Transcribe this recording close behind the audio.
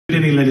Good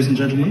evening, ladies and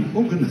gentlemen.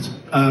 Oh, goodness.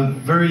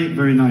 Very,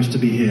 very nice to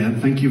be here.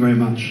 Thank you very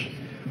much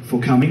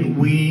for coming.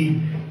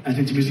 We at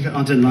Intermusica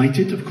are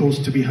delighted, of course,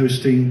 to be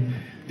co-hosting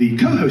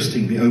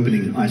the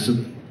opening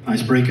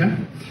Icebreaker,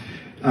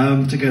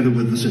 together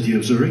with the city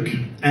of Zurich.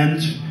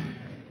 And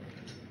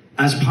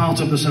as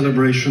part of the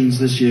celebrations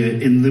this year,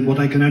 in what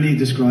I can only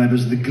describe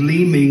as the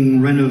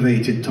gleaming,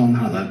 renovated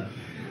Tonhalle,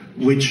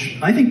 which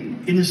I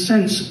think, in a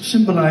sense,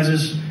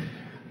 symbolizes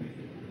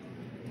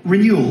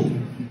renewal.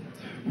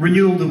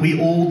 Renewal that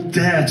we all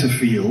dare to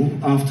feel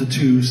after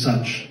two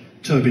such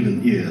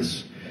turbulent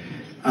years.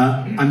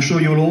 I'm sure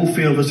you'll all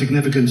feel the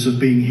significance of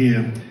being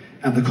here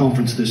at the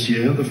conference this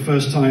year, the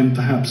first time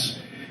perhaps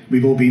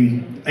we've all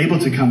been able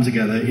to come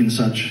together in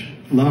such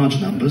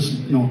large numbers,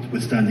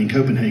 notwithstanding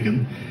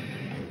Copenhagen.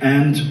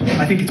 And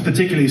I think it's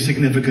particularly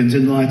significant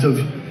in light of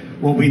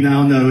what we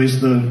now know is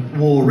the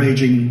war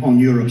raging on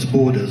Europe's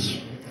borders.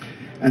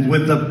 And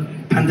with the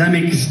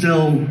pandemic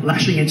still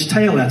lashing its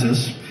tail at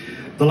us,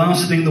 the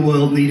last thing the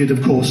world needed,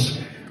 of course,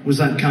 was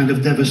that kind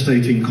of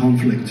devastating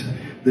conflict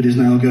that is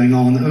now going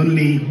on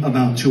only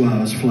about 2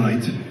 hours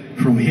flight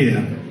from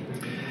here.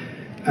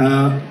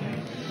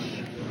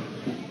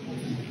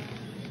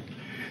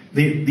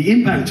 The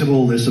impact of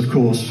all this, of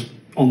course,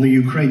 on the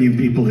Ukrainian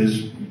people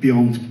is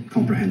beyond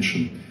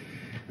comprehension.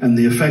 And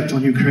the effect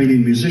on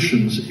Ukrainian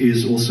musicians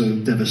is also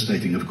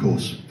devastating, of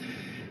course.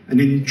 And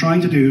in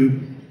trying to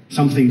do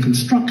something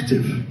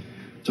constructive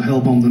to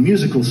help on the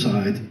musical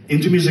side,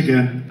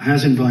 Intermusica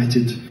has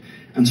invited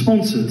and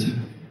sponsored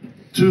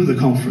to the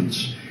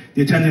conference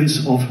the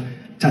attendance of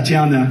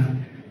Tatiana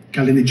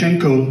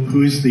Kalinichenko,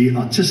 who is the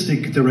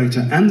artistic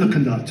director and the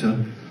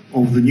conductor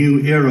of the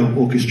New Era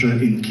Orchestra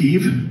in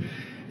Kyiv,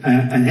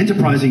 an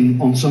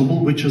enterprising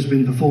ensemble which has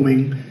been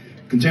performing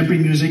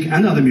contemporary music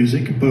and other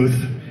music, both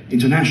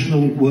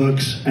international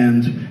works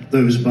and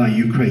those by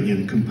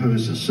Ukrainian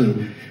composers. So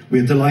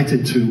we're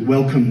delighted to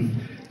welcome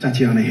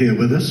Tatiana here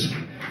with us.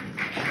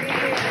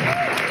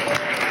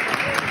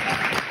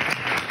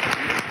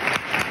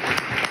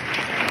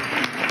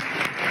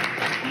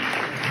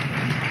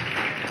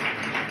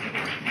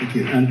 Thank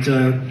you. And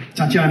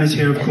Tatiana is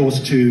here, of course,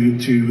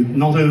 to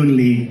not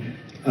only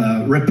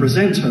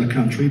represent her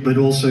country, but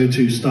also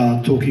to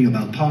start talking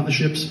about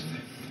partnerships.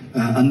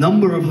 A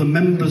number of the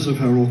members of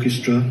her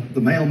orchestra,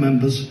 the male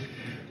members,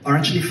 are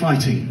actually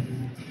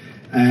fighting.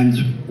 And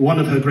one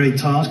of her great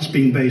tasks,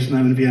 being based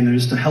now in Vienna,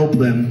 is to help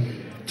them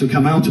to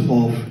come out of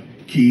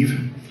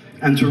Kyiv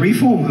and to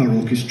reform her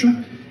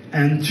orchestra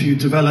and to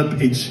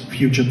develop its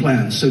future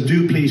plans. So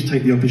do please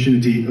take the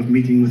opportunity of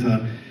meeting with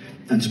her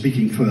and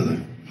speaking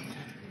further.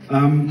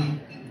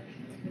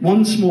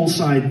 One small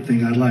side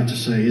thing I'd like to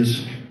say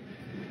is,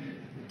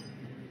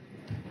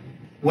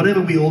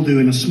 whatever we all do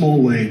in a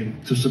small way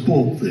to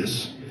support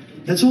this,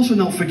 let's also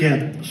not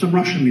forget some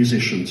Russian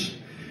musicians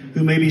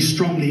who may be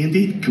strongly,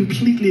 indeed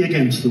completely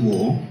against the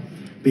war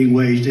being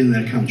waged in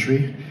their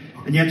country,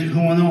 and yet who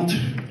are not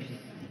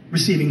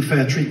receiving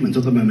fair treatment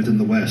at the moment in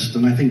the West.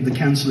 And I think the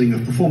cancelling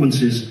of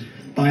performances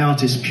by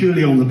artists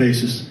purely on the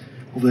basis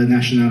of their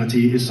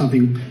nationality is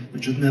something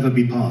that should never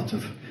be part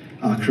of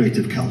our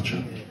creative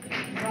culture.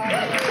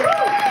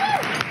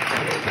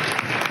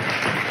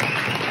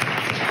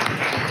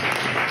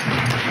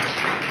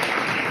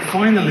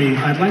 Finally,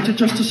 I'd like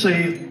to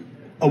say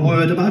a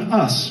word about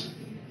us.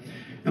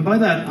 And by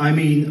that, I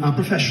mean our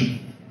profession,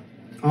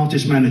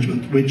 artist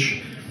management,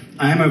 which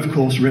IAMA, of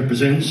course,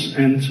 represents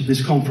and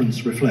this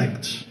conference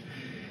reflects.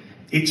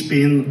 It's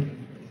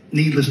been,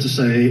 needless to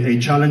say,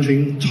 a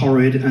challenging,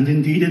 torrid, and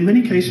indeed, in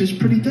many cases,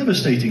 pretty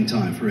devastating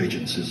time for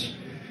agencies.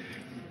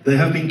 There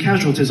have been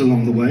casualties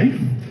along the way,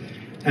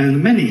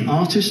 and many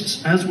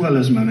artists, as well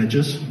as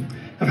managers,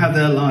 have had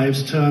their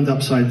lives turned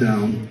upside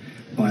down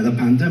by the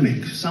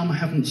pandemic. Some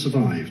haven't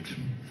survived.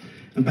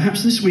 And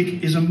perhaps this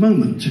week is a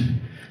moment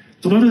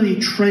to not only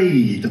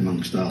trade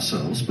amongst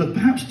ourselves, but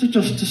perhaps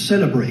to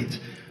celebrate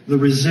the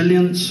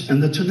resilience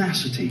and the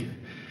tenacity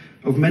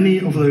of many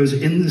of those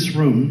in this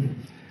room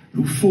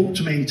who fought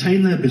to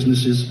maintain their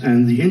businesses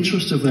and the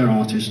interests of their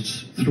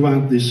artists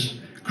throughout this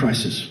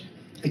crisis,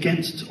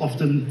 against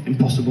often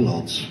impossible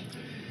odds.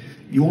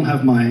 You all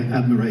have my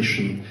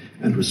admiration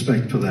and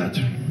respect for that.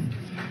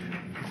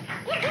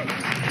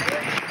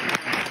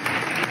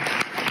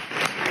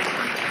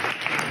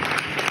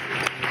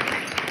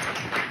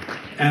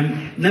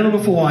 And never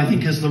before, I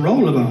think, has the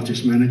role of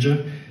artist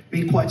manager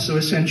been quite so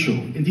essential,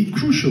 indeed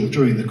crucial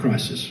during the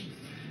crisis.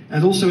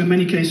 And also in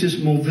many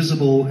cases more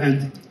visible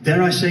and,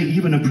 dare I say,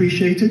 even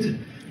appreciated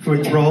for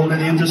its role in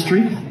the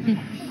industry.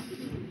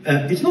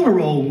 It's not a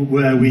role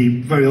where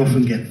we very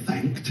often get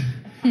thanked,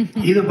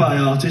 either by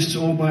artists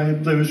or by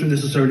those who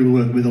necessarily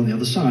work with on the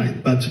other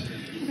side. But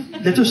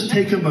let us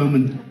take a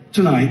moment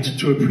tonight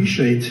to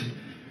appreciate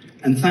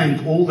and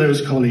thank all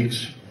those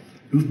colleagues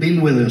who've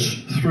been with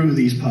us through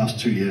these past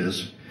 2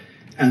 years,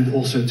 and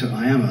also to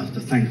IAMA, to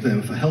thank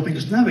them for helping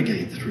us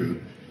navigate through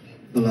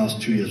the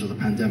last 2 years of the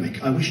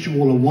pandemic. I wish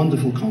you all a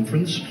wonderful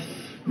conference.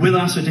 With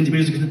us at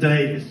Intermusica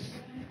today,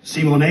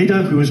 Simon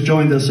Ada, who has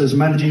joined us as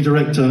Managing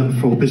Director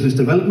for Business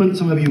Development.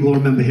 Some of you will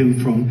remember him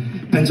from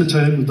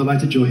Pentatone. I'm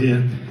delighted you're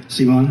here,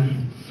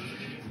 Simon.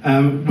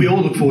 We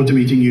all look forward to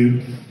meeting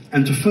you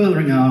and to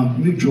furthering our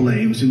mutual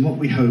aims in what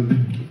we hope,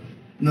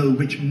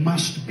 which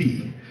must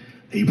be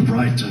a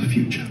brighter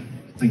future.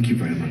 Thank you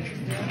very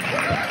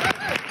much.